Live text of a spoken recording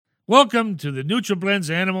Welcome to the NutriBlends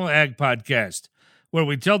Animal Ag Podcast, where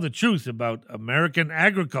we tell the truth about American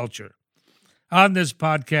agriculture. On this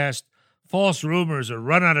podcast, false rumors are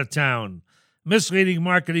run out of town, misleading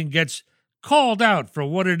marketing gets called out for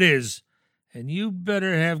what it is, and you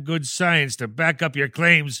better have good science to back up your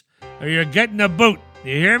claims or you're getting a boot.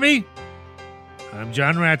 You hear me? I'm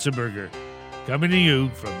John Ratzenberger, coming to you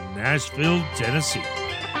from Nashville, Tennessee.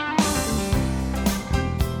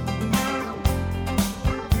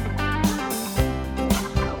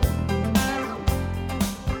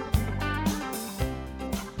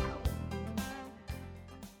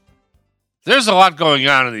 There's a lot going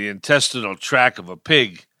on in the intestinal tract of a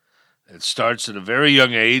pig. It starts at a very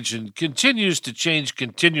young age and continues to change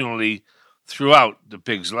continually throughout the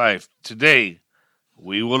pig's life. Today,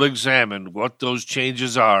 we will examine what those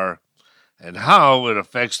changes are and how it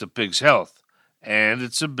affects the pig's health and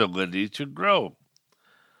its ability to grow.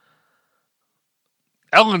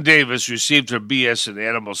 Ellen Davis received her B.S. in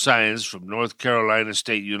Animal Science from North Carolina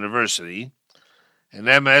State University, an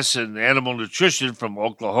MS in Animal Nutrition from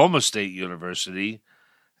Oklahoma State University,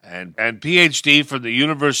 and PhD from the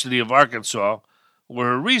University of Arkansas, where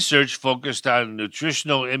her research focused on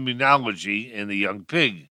nutritional immunology in the young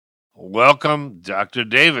pig. Welcome, Dr.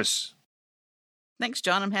 Davis. Thanks,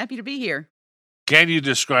 John. I'm happy to be here. Can you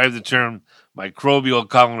describe the term microbial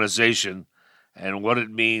colonization and what it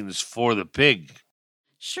means for the pig?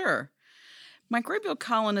 Sure. Microbial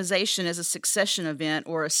colonization is a succession event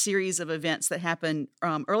or a series of events that happen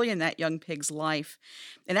early in that young pig's life.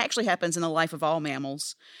 It actually happens in the life of all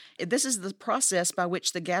mammals. This is the process by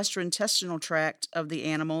which the gastrointestinal tract of the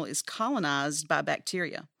animal is colonized by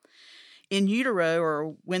bacteria. In utero,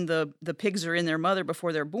 or when the pigs are in their mother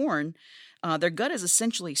before they're born, their gut is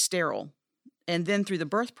essentially sterile. And then through the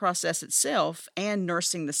birth process itself and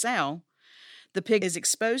nursing the sow, the pig is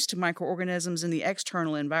exposed to microorganisms in the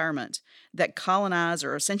external environment that colonize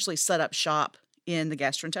or essentially set up shop in the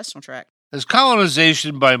gastrointestinal tract. Is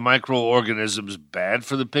colonization by microorganisms bad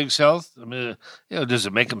for the pig's health? I mean, does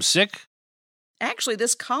it make them sick? Actually,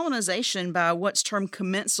 this colonization by what's termed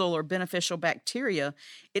commensal or beneficial bacteria,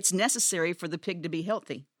 it's necessary for the pig to be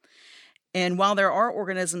healthy. And while there are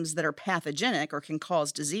organisms that are pathogenic or can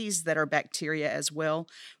cause disease that are bacteria as well,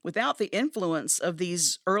 without the influence of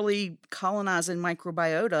these early colonizing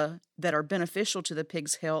microbiota that are beneficial to the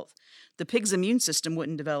pig's health, the pig's immune system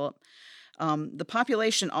wouldn't develop. The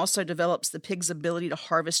population also develops the pig's ability to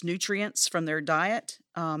harvest nutrients from their diet,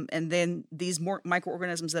 and then these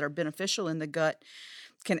microorganisms that are beneficial in the gut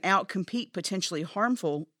can outcompete potentially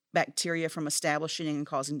harmful bacteria from establishing and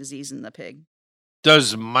causing disease in the pig.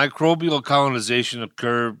 Does microbial colonization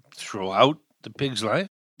occur throughout the pig's life?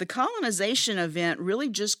 The colonization event really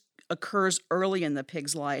just occurs early in the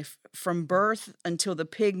pig's life, from birth until the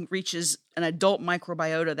pig reaches an adult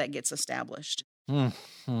microbiota that gets established.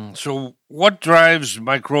 So what drives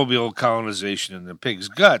microbial colonization in the pig's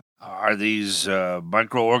gut? Are these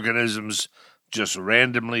microorganisms just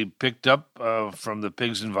randomly picked up from the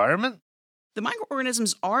pig's environment? The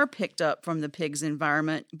microorganisms are picked up from the pig's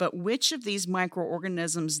environment, but which of these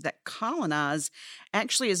microorganisms that colonize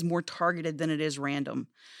actually is more targeted than it is random?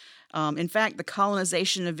 In fact, the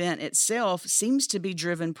colonization event itself seems to be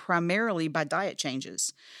driven primarily by diet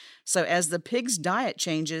changes. So as the pig's diet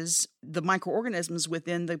changes, the microorganisms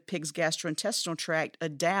within the pig's gastrointestinal tract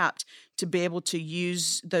adapt to be able to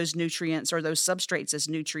use those nutrients or those substrates as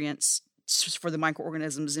nutrients for the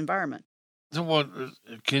microorganism's environment. So,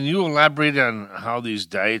 can you elaborate on how these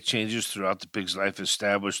diet changes throughout the pig's life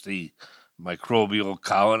establish the microbial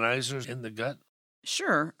colonizers in the gut?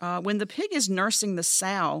 Sure. When the pig is nursing the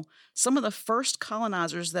sow, some of the first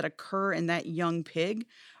colonizers that occur in that young pig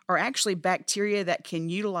are actually bacteria that can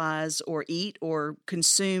utilize or eat or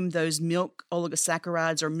consume those milk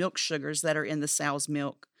oligosaccharides or milk sugars that are in the sow's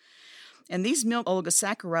milk. And these milk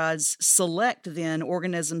oligosaccharides select then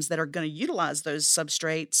organisms that are going to utilize those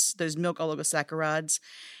substrates, those milk oligosaccharides,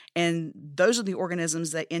 and those are the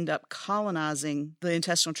organisms that end up colonizing the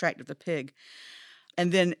intestinal tract of the pig.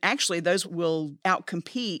 And then actually those will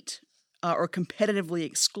outcompete or competitively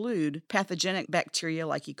exclude pathogenic bacteria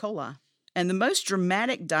like E. coli. And the most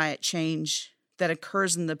dramatic diet change that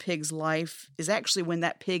occurs in the pig's life is actually when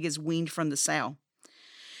that pig is weaned from the sow.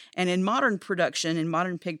 And in modern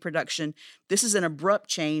pig production, this is an abrupt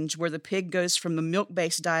change where the pig goes from the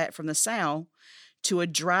milk-based diet from the sow to a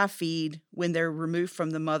dry feed when they're removed from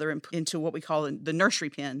the mother and into what we call the nursery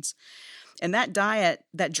pens. And that diet,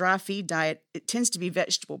 that dry feed diet, it tends to be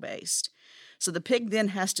vegetable-based. So the pig then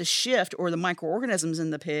has to shift, or the microorganisms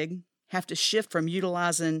in the pig have to shift from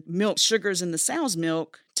utilizing milk sugars in the sow's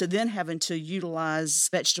milk to then having to utilize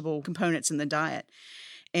vegetable components in the diet.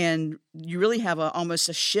 And you really have almost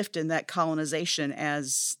a shift in that colonization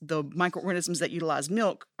as the microorganisms that utilize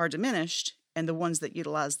milk are diminished and the ones that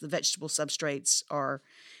utilize the vegetable substrates are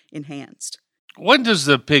enhanced. When does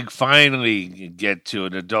the pig finally get to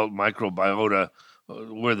an adult microbiota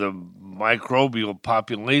where the microbial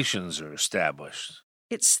populations are established?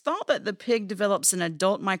 It's thought that the pig develops an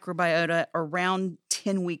adult microbiota around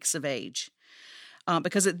 10 weeks of age.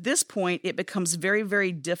 Because at this point, it becomes very,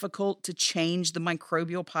 very difficult to change the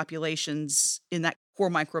microbial populations in that core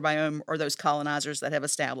microbiome or those colonizers that have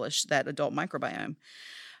established that adult microbiome.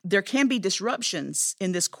 There can be disruptions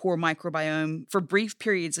in this core microbiome for brief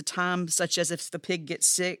periods of time, such as if the pig gets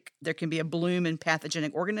sick, there can be a bloom in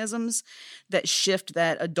pathogenic organisms that shift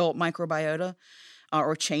that adult microbiota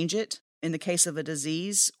or change it in the case of a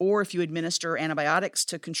disease, or if you administer antibiotics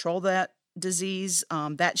to control that disease,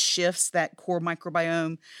 that shifts that core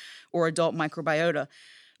microbiome or adult microbiota.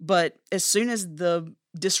 But as soon as the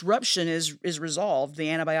disruption is resolved, the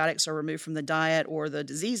antibiotics are removed from the diet or the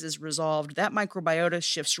disease is resolved, that microbiota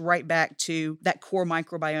shifts right back to that core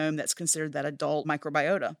microbiome that's considered that adult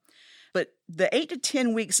microbiota. But the 8 to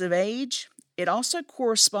 10 weeks of age, it also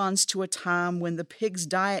corresponds to a time when the pig's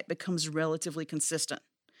diet becomes relatively consistent.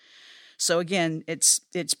 So again, it's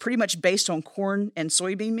pretty much based on corn and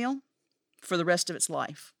soybean meal for the rest of its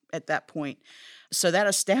life at that point. So that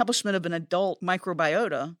establishment of an adult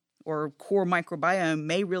microbiota or core microbiome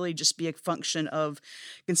may really just be a function of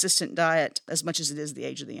consistent diet as much as it is the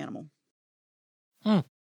age of the animal. Well,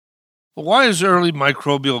 why is early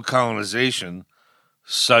microbial colonization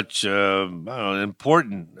such an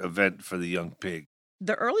important event for the young pig?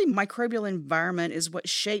 The early microbial environment is what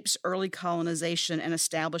shapes early colonization and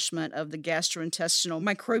establishment of the gastrointestinal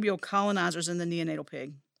microbial colonizers in the neonatal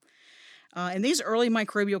pig. And these early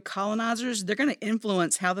microbial colonizers, they're going to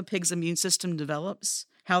influence how the pig's immune system develops,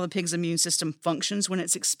 how the pig's immune system functions when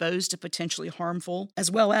it's exposed to potentially harmful as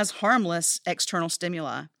well as harmless external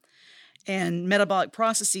stimuli, and metabolic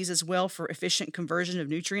processes as well for efficient conversion of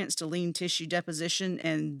nutrients to lean tissue deposition,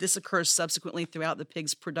 and this occurs subsequently throughout the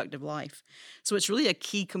pig's productive life. So it's really a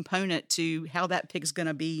key component to how that pig's going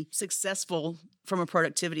to be successful from a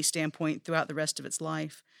productivity standpoint throughout the rest of its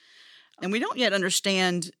life. And we don't yet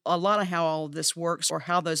understand a lot of how all of this works or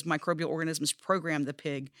how those microbial organisms program the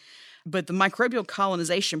pig. But the microbial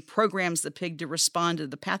colonization programs the pig to respond to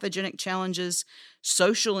the pathogenic challenges,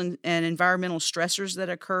 social and environmental stressors that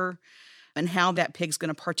occur, and how that pig's going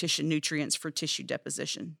to partition nutrients for tissue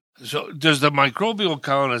deposition. So does the microbial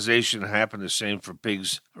colonization happen the same for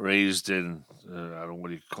pigs raised in,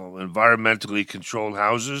 environmentally controlled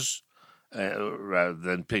houses rather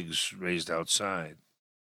than pigs raised outside?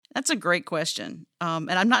 That's a great question,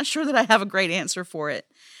 and I'm not sure that I have a great answer for it.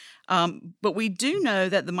 But we do know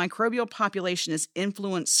that the microbial population is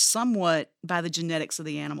influenced somewhat by the genetics of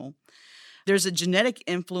the animal. There's a genetic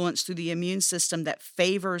influence through the immune system that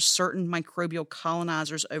favors certain microbial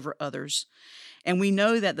colonizers over others. And we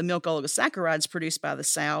know that the milk oligosaccharides produced by the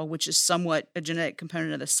sow, which is somewhat a genetic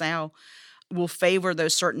component of the sow, will favor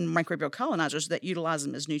those certain microbial colonizers that utilize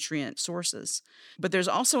them as nutrient sources. But there's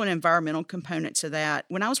also an environmental component to that.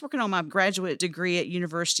 When I was working on my graduate degree at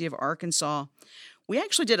University of Arkansas, we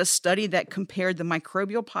actually did a study that compared the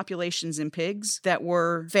microbial populations in pigs that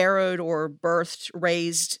were farrowed or birthed,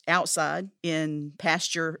 raised outside in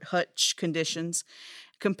pasture hutch conditions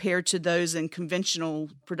compared to those in conventional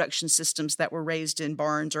production systems that were raised in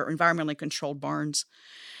barns or environmentally controlled barns,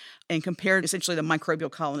 and compared essentially the microbial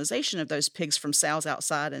colonization of those pigs from sows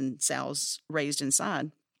outside and sows raised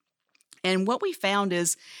inside. And what we found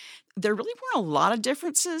is there really weren't a lot of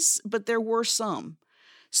differences, but there were some.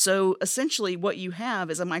 So essentially what you have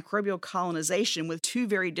is a microbial colonization with two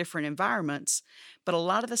very different environments, but a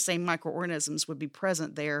lot of the same microorganisms would be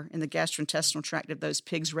present there in the gastrointestinal tract of those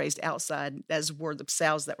pigs raised outside as were the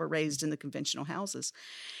sows that were raised in the conventional houses.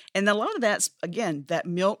 And a lot of that's, again, that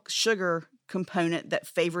milk sugar component that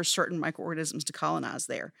favors certain microorganisms to colonize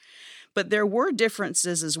there. But there were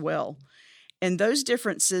differences as well. And those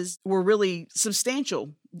differences were really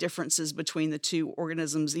substantial differences between the two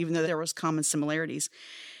organisms, even though there was common similarities.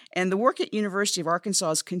 And the work at University of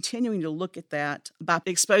Arkansas is continuing to look at that by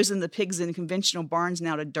exposing the pigs in conventional barns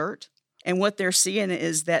now to dirt. And what they're seeing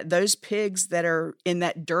is that those pigs that are in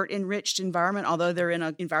that dirt-enriched environment, although they're in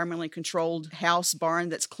an environmentally controlled house barn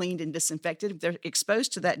that's cleaned and disinfected, if they're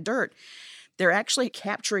exposed to that dirt, they're actually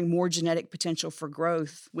capturing more genetic potential for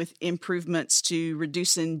growth with improvements to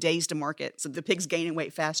reducing days to market. So the pig's gaining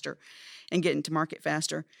weight faster and getting to market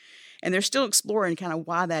faster. And they're still exploring kind of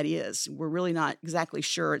why that is. We're really not exactly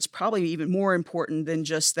sure. It's probably even more important than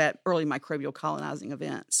just that early microbial colonizing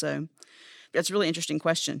event. So That's a really interesting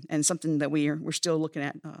question and something that we're still looking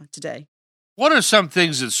at today. What are some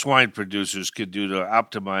things that swine producers could do to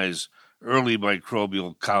optimize early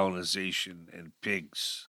microbial colonization in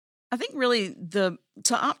pigs? I think really to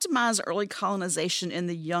optimize early colonization in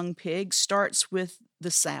the young pig starts with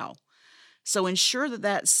the sow. So ensure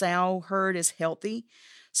that sow herd is healthy.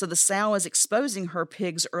 So the sow is exposing her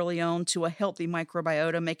pigs early on to a healthy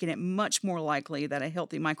microbiota, making it much more likely that a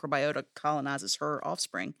healthy microbiota colonizes her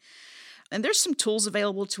offspring. And there's some tools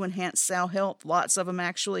available to enhance sow health, lots of them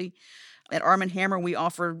actually. At Arm & Hammer, we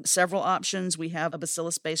offer several options. We have a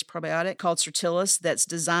bacillus-based probiotic called Certillus that's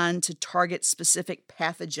designed to target specific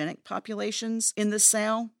pathogenic populations in the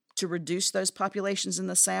sow to reduce those populations in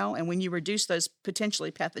the sow. And when you reduce those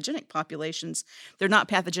potentially pathogenic populations, they're not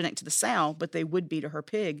pathogenic to the sow, but they would be to her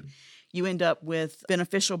pig. You end up with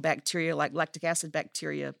beneficial bacteria like lactic acid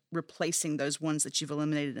bacteria replacing those ones that you've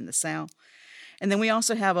eliminated in the sow. And then we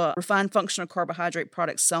also have a refined functional carbohydrate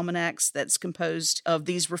product, Celmanax, that's composed of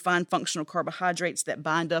these refined functional carbohydrates that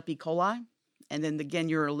bind up E. coli. And then again,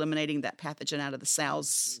 you're eliminating that pathogen out of the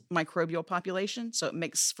sow's microbial population. So it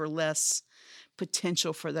makes for less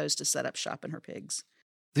potential for those to set up shop in her pigs.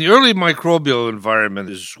 The early microbial environment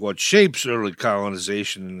is what shapes early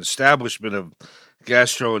colonization and establishment of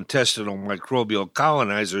gastrointestinal microbial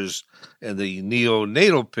colonizers in the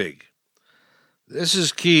neonatal pig. This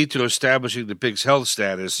is key to establishing the pig's health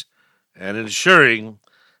status and ensuring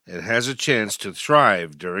it has a chance to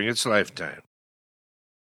thrive during its lifetime.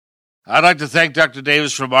 I'd like to thank Dr.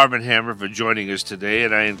 Davis from Arm & Hammer for joining us today,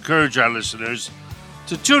 and I encourage our listeners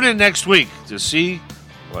to tune in next week to see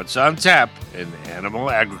what's on tap in animal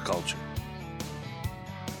agriculture.